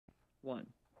one.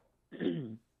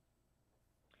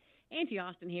 Angie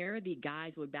Austin here. The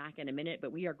guys will be back in a minute,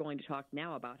 but we are going to talk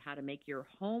now about how to make your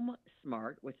home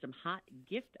smart with some hot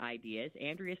gift ideas.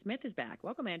 Andrea Smith is back.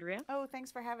 Welcome, Andrea. Oh,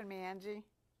 thanks for having me, Angie.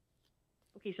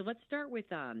 Okay, so let's start with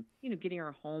getting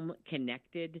our home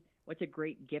connected. What's a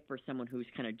great gift for someone who's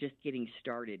kind of just getting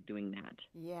started doing that?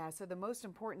 Yeah, so the most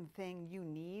important thing you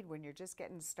need when you're just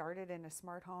getting started in a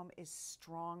smart home is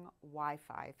strong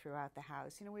Wi-Fi throughout the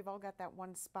house. You know, we've all got that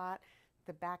one spot,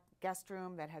 the back guest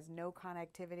room that has no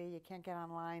connectivity. You can't get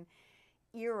online.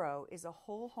 Eero is a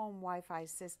whole home Wi-Fi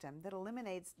system that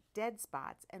eliminates dead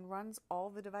spots and runs all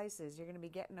the devices you're going to be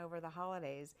getting over the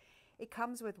holidays. It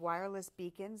comes with wireless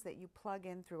beacons that you plug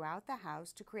in throughout the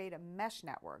house to create a mesh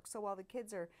network. So while the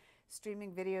kids are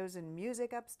streaming videos and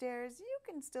music upstairs, you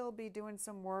can still be doing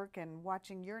some work and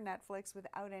watching your Netflix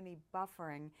without any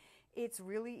buffering. It's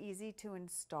really easy to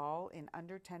install in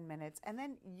under 10 minutes, and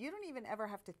then you don't even ever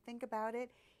have to think about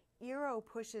it. Eero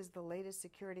pushes the latest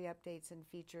security updates and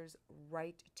features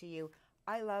right to you.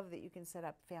 I love that you can set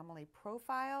up family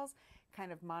profiles,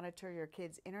 kind of monitor your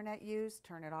kids' internet use,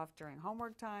 turn it off during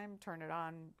homework time, turn it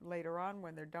on later on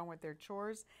when they're done with their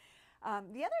chores.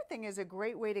 The other thing is a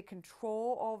great way to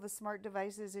control all the smart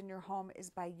devices in your home is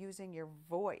by using your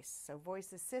voice. So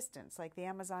voice assistants like the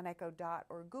Amazon Echo Dot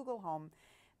or Google Home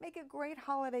make a great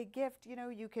holiday gift. You know,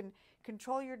 you can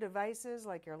control your devices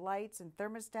like your lights and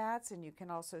thermostats, and you can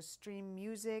also stream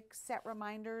music, set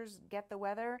reminders, get the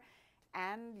weather,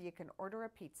 and you can order a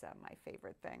pizza, my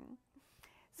favorite thing.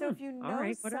 So if you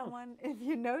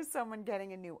know someone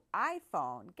getting a new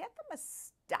iPhone, get them a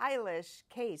stylish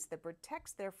case that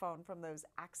protects their phone from those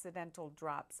accidental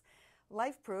drops.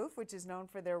 LifeProof, which is known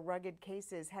for their rugged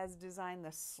cases, has designed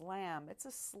the Slam. It's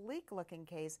a sleek-looking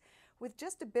case with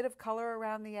just a bit of color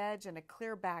around the edge and a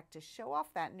clear back to show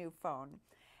off that new phone.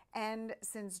 And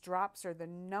since drops are the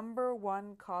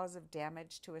 #1 cause of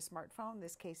damage to a smartphone,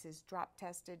 this case is drop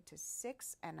tested to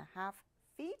 6.5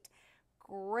 feet.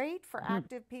 Great for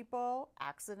active people,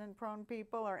 accident-prone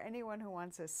people, or anyone who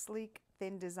wants a sleek,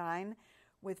 thin design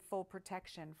with full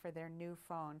protection for their new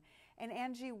phone. And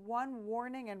Angie, one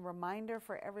warning and reminder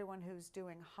for everyone who's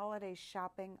doing holiday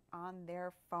shopping on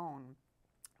their phone.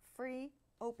 Free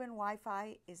open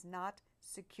Wi-Fi is not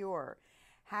secure.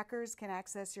 Hackers can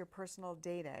access your personal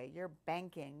data, your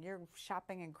banking, your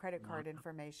shopping and credit card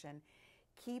information.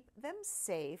 Keep them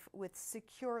safe with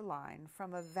SecureLine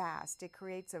from Avast. It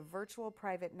creates a virtual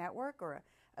private network or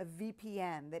a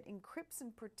VPN that encrypts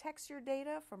and protects your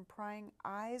data from prying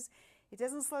eyes. It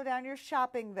doesn't slow down your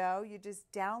shopping, though. You just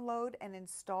download and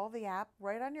install the app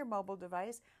right on your mobile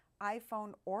device,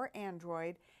 iPhone or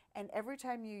Android, and every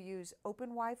time you use open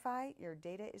Wi-Fi, your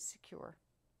data is secure.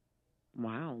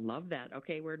 Wow, love that.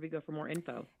 Okay, where do we go for more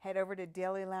info? Head over to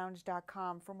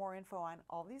dailylounge.com for more info on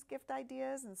all these gift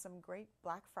ideas and some great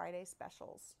Black Friday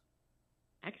specials.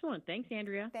 Excellent. Thanks,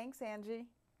 Andrea. Thanks, Angie.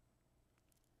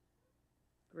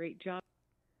 Great job.